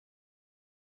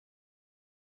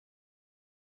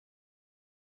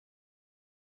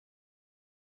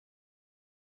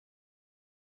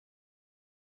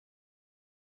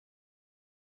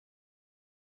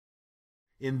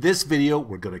In this video,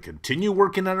 we're going to continue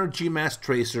working on our Gmask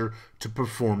tracer to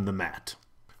perform the mat.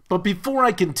 But before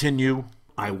I continue,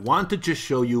 I want to just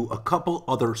show you a couple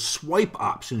other swipe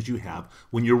options you have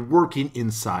when you're working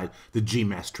inside the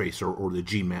Gmask tracer or the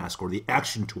Gmask or the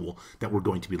action tool that we're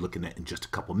going to be looking at in just a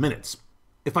couple minutes.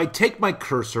 If I take my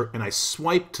cursor and I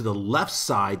swipe to the left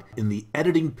side in the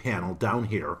editing panel down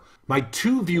here, my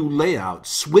 2-view layout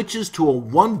switches to a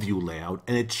 1-view layout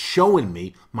and it's showing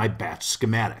me my batch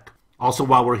schematic. Also,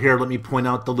 while we're here, let me point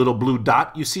out the little blue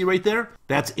dot you see right there.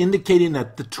 That's indicating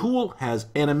that the tool has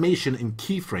animation and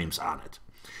keyframes on it.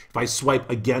 If I swipe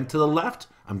again to the left,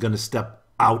 I'm going to step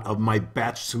out of my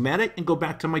batch schematic and go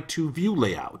back to my 2-view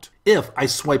layout. If I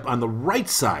swipe on the right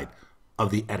side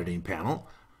of the editing panel,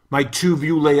 my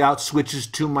 2-view layout switches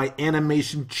to my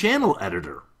animation channel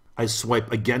editor. I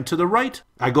swipe again to the right,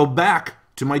 I go back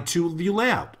to my 2-view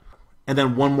layout. And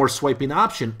then one more swiping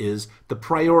option is the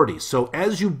priority. So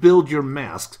as you build your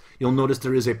masks, you'll notice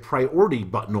there is a priority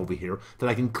button over here that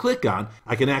I can click on.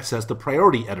 I can access the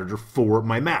priority editor for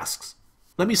my masks.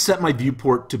 Let me set my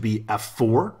viewport to be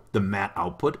F4, the mat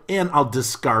output, and I'll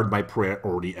discard my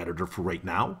priority editor for right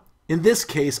now. In this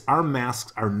case, our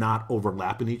masks are not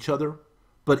overlapping each other,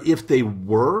 but if they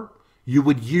were, you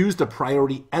would use the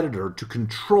priority editor to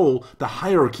control the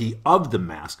hierarchy of the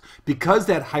mask, because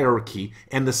that hierarchy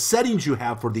and the settings you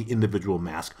have for the individual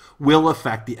mask will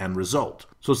affect the end result.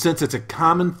 So since it's a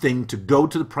common thing to go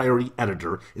to the priority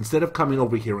editor, instead of coming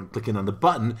over here and clicking on the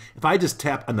button, if I just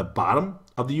tap on the bottom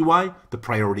of the UI, the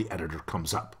priority editor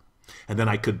comes up. And then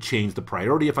I could change the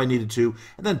priority if I needed to,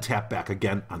 and then tap back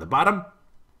again on the bottom,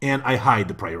 and I hide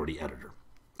the priority editor.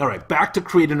 All right, back to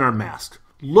creating our mask.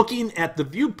 Looking at the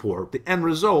viewport, the end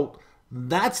result,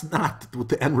 that's not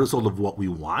the end result of what we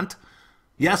want.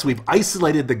 Yes, we've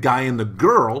isolated the guy and the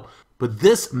girl, but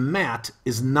this mat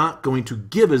is not going to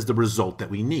give us the result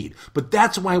that we need. But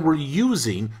that's why we're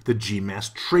using the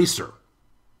Gmask tracer.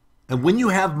 And when you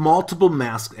have multiple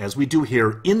masks, as we do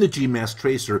here in the Gmask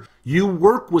tracer, you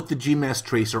work with the Gmask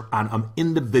tracer on an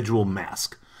individual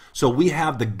mask. So we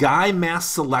have the guy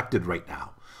mask selected right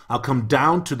now. I'll come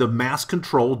down to the mask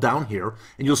control down here,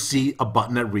 and you'll see a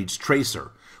button that reads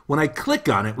Tracer. When I click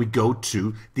on it, we go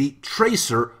to the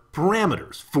tracer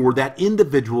parameters for that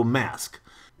individual mask.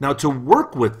 Now, to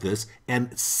work with this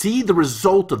and see the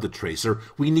result of the tracer,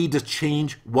 we need to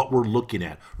change what we're looking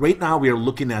at. Right now, we are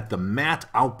looking at the mat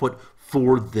output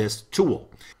for this tool.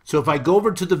 So if I go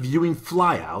over to the viewing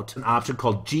flyout, an option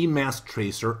called Gmask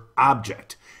Tracer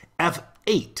Object,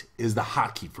 F8 is the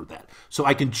hotkey for that. So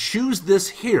I can choose this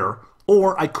here,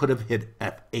 or I could have hit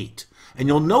F8. And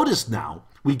you'll notice now,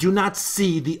 we do not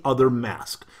see the other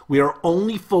mask. We are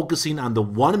only focusing on the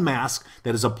one mask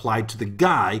that is applied to the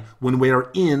guy when we are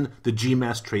in the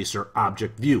Gmask Tracer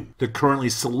Object view, the currently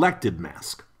selected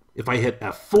mask. If I hit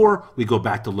F4, we go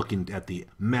back to looking at the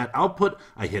mat output.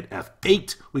 I hit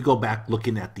F8, we go back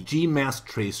looking at the Gmask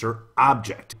Tracer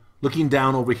Object. Looking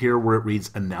down over here where it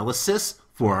reads Analysis,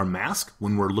 for our mask,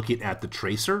 when we're looking at the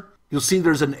tracer, you'll see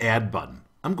there's an add button.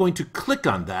 I'm going to click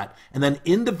on that, and then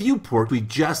in the viewport, we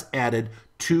just added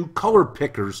 2 color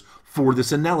pickers for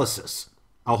this analysis.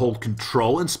 I'll hold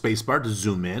Control and Spacebar to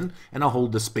zoom in, and I'll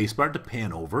hold the Spacebar to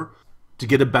pan over to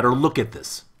get a better look at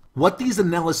this. What these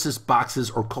analysis boxes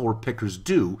or color pickers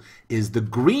do is the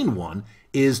green one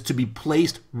is to be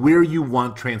placed where you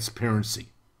want transparency.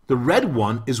 The red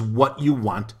one is what you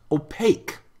want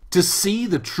opaque. To see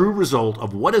the true result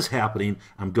of what is happening,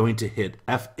 I'm going to hit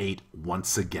F8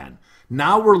 once again.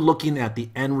 Now we're looking at the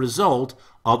end result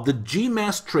of the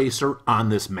Gmask tracer on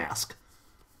this mask.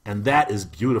 And that is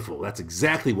beautiful. That's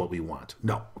exactly what we want.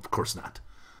 No, of course not.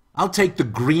 I'll take the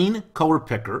green color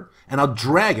picker and I'll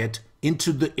drag it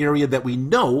into the area that we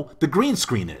know the green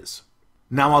screen is.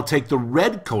 Now I'll take the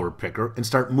red color picker and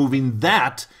start moving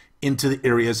that into the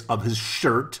areas of his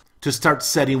shirt to start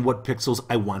setting what pixels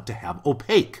I want to have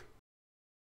opaque.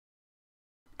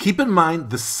 Keep in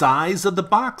mind the size of the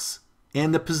box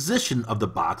and the position of the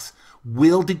box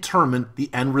will determine the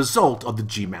end result of the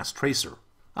Gmask tracer.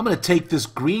 I'm going to take this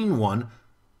green one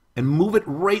and move it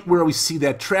right where we see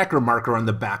that tracker marker on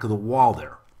the back of the wall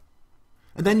there.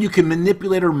 And then you can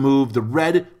manipulate or move the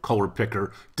red color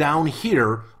picker down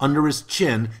here under his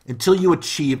chin until you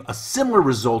achieve a similar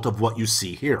result of what you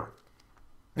see here.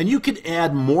 And you can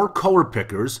add more color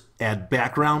pickers, add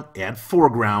background, add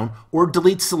foreground, or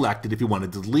delete selected if you want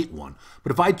to delete one.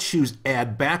 But if I choose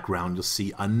add background, you'll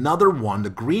see another one, the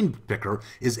green picker,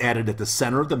 is added at the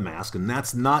center of the mask, and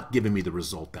that's not giving me the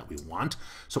result that we want.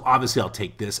 So obviously I'll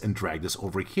take this and drag this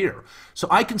over here. So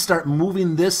I can start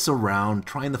moving this around,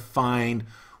 trying to find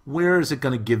where is it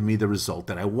going to give me the result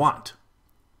that I want.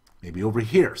 maybe over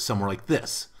here, somewhere like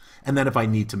this. And then if I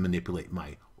need to manipulate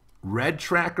my red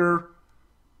tracker,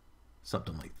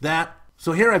 something like that.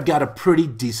 So here I've got a pretty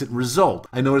decent result.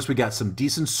 I notice we got some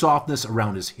decent softness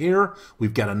around his hair.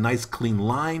 We've got a nice clean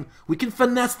line. We can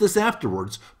finesse this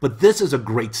afterwards, but this is a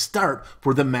great start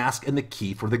for the mask and the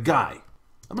key for the guy.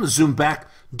 I'm going to zoom back.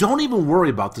 Don't even worry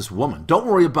about this woman. Don't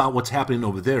worry about what's happening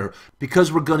over there,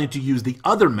 because we're going to use the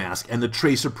other mask and the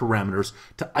tracer parameters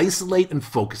to isolate and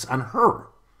focus on her.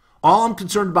 All I'm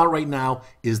concerned about right now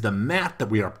is the mat that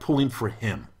we are pulling for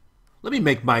him. Let me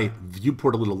make my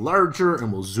viewport a little larger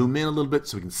and we'll zoom in a little bit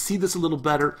so we can see this a little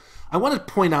better. I want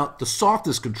to point out the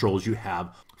softness controls you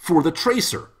have for the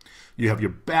tracer. You have your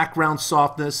background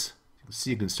softness. You can see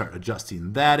you can start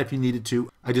adjusting that if you needed to.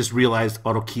 I just realized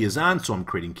auto key is on, so I'm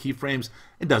creating keyframes.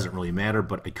 It doesn't really matter,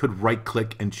 but I could right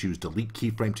click and choose delete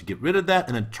keyframe to get rid of that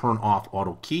and then turn off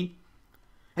auto key.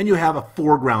 And you have a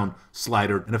foreground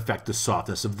slider and affect the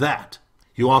softness of that.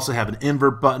 You also have an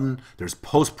invert button. There's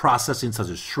post-processing such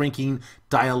as shrinking,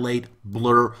 dilate,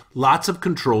 blur, lots of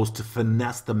controls to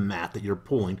finesse the mat that you're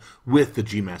pulling with the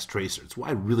Gmask tracer. It's why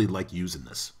I really like using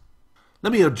this.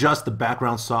 Let me adjust the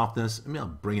background softness. Maybe I'll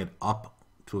bring it up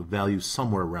to a value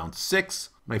somewhere around 6.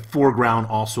 My foreground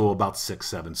also about 6,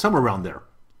 7, somewhere around there.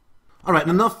 All right,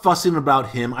 enough fussing about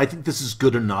him. I think this is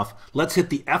good enough. Let's hit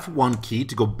the F1 key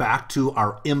to go back to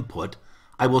our input.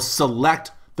 I will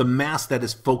select the mask that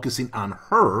is focusing on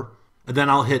her, and then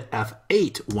I'll hit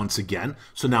F8 once again.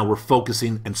 So now we're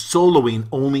focusing and soloing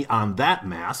only on that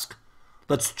mask.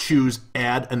 Let's choose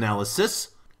Add Analysis.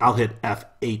 I'll hit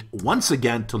F8 once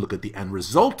again to look at the end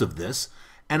result of this,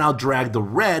 and I'll drag the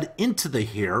red into the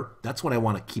hair. That's what I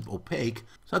want to keep opaque.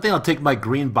 So I think I'll take my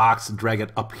green box and drag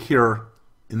it up here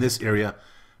in this area,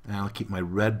 and I'll keep my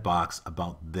red box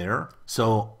about there.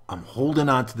 So I'm holding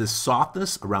on to this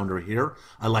softness around her hair.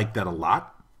 I like that a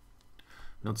lot.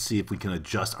 Let's see if we can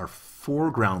adjust our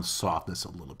foreground softness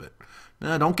a little bit.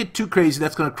 Now, don't get too crazy.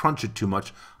 That's going to crunch it too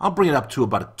much. I'll bring it up to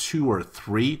about a 2 or a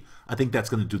 3. I think that's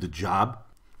going to do the job.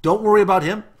 Don't worry about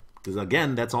him, because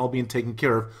again, that's all being taken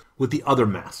care of with the other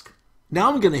mask. Now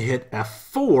I'm going to hit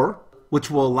F4, which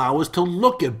will allow us to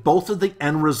look at both of the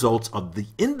end results of the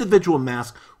individual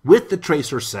mask with the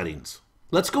tracer settings.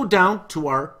 Let's go down to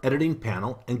our editing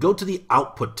panel and go to the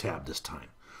Output tab this time.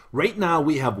 Right now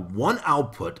we have one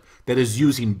output that is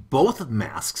using both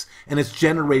masks, and it's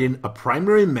generating a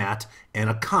primary mat and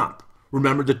a comp.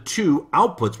 Remember the two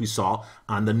outputs we saw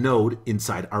on the node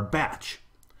inside our batch.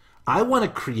 I want to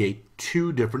create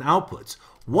two different outputs.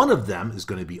 One of them is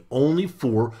going to be only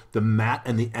for the mat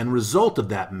and the end result of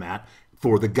that mat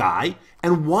for the guy,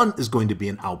 and one is going to be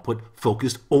an output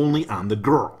focused only on the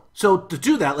girl. So to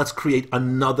do that, let's create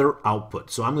another output.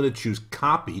 So I'm going to choose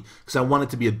copy because I want it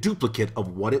to be a duplicate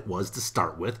of what it was to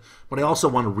start with, but I also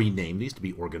want to rename these to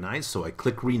be organized. So I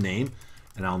click rename,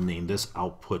 and I'll name this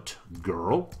output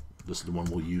girl. This is the one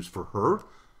we'll use for her.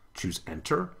 Choose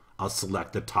enter. I'll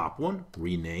select the top one,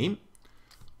 rename,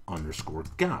 underscore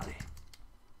guy.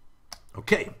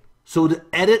 Okay, so to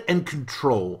edit and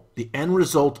control the end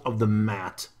result of the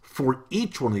mat for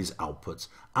each one of these outputs,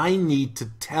 I need to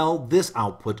tell this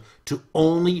output to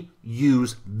only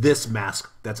use this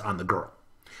mask that's on the girl.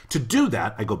 To do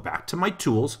that, I go back to my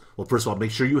tools. Well, first of all,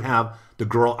 make sure you have the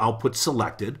girl output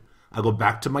selected. I go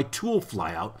back to my tool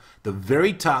flyout. The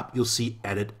very top, you'll see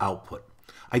edit output.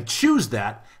 I choose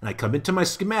that, and I come into my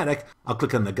schematic. I'll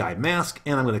click on the guy mask,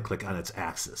 and I'm going to click on its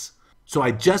axis. So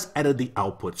I just edited the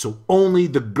output, so only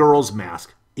the girl's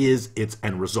mask is its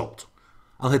end result.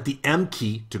 I'll hit the M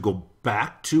key to go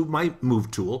back to my move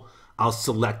tool. I'll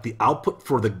select the output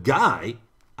for the guy.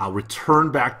 I'll return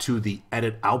back to the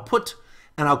edit output,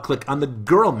 and I'll click on the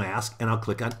girl mask, and I'll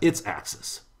click on its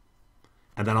axis.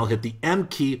 And then I'll hit the M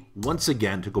key once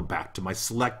again to go back to my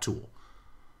select tool.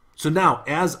 So now,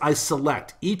 as I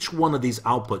select each one of these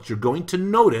outputs, you're going to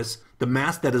notice the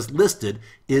mask that is listed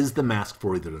is the mask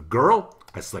for either the girl.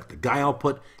 I select the guy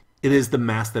output. It is the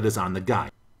mask that is on the guy.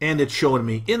 And it's showing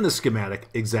me in the schematic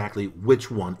exactly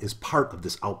which one is part of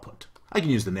this output. I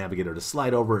can use the navigator to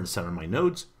slide over and center my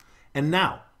nodes. And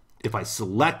now, if I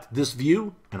select this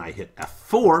view and I hit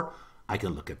F4, I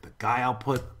can look at the guy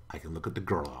output. I can look at the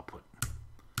girl output.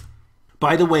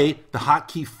 By the way, the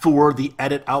hotkey for the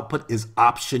edit output is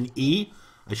Option E.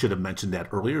 I should have mentioned that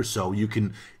earlier, so you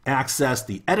can access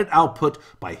the edit output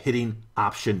by hitting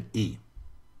Option E.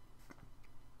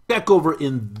 Back over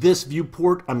in this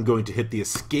viewport, I'm going to hit the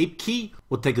Escape key.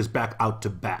 Will take us back out to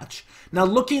Batch. Now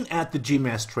looking at the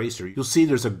Gmask tracer, you'll see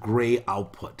there's a gray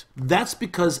output. That's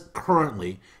because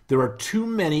currently there are too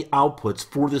many outputs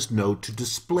for this node to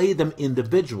display them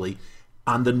individually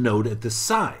on the node at this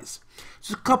size.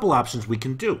 There's a couple options we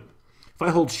can do. If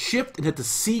I hold Shift and hit the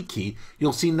C key,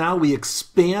 you'll see now we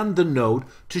expand the node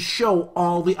to show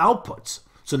all the outputs.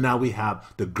 So now we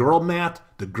have the girl mat,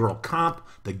 the girl comp,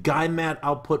 the guy mat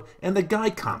output, and the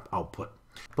guy comp output.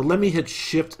 But let me hit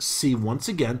Shift C once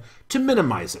again to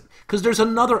minimize it, because there's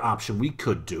another option we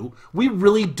could do. We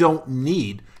really don't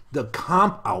need the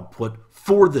comp output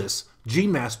for this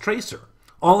Gmask tracer.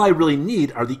 All I really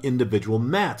need are the individual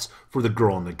mats for the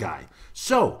girl and the guy.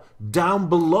 So down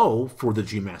below for the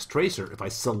Gmask tracer, if I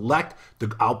select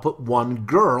the output 1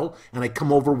 girl and I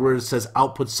come over where it says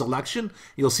output selection,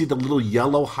 you'll see the little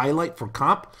yellow highlight for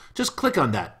comp. Just click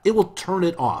on that. It will turn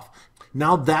it off.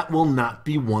 Now that will not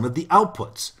be one of the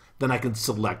outputs. Then I can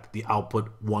select the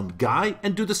output 1 guy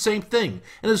and do the same thing.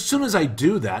 And as soon as I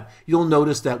do that, you'll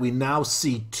notice that we now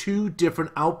see 2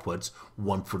 different outputs,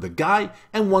 one for the guy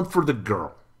and one for the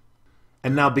girl.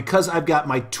 And now because I've got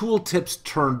my tooltips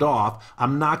turned off,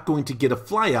 I'm not going to get a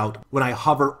flyout when I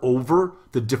hover over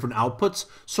the different outputs.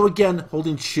 So again,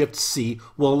 holding Shift C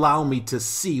will allow me to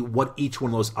see what each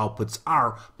one of those outputs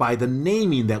are by the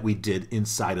naming that we did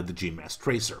inside of the Gmask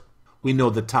tracer. We know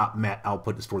the top mat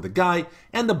output is for the guy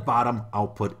and the bottom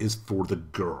output is for the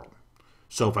girl.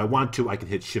 So if I want to, I can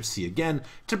hit Shift C again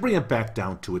to bring it back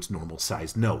down to its normal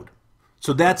size node.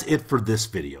 So that's it for this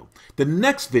video. The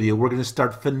next video, we're going to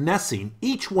start finessing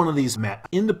each one of these mats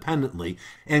independently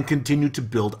and continue to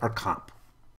build our comp.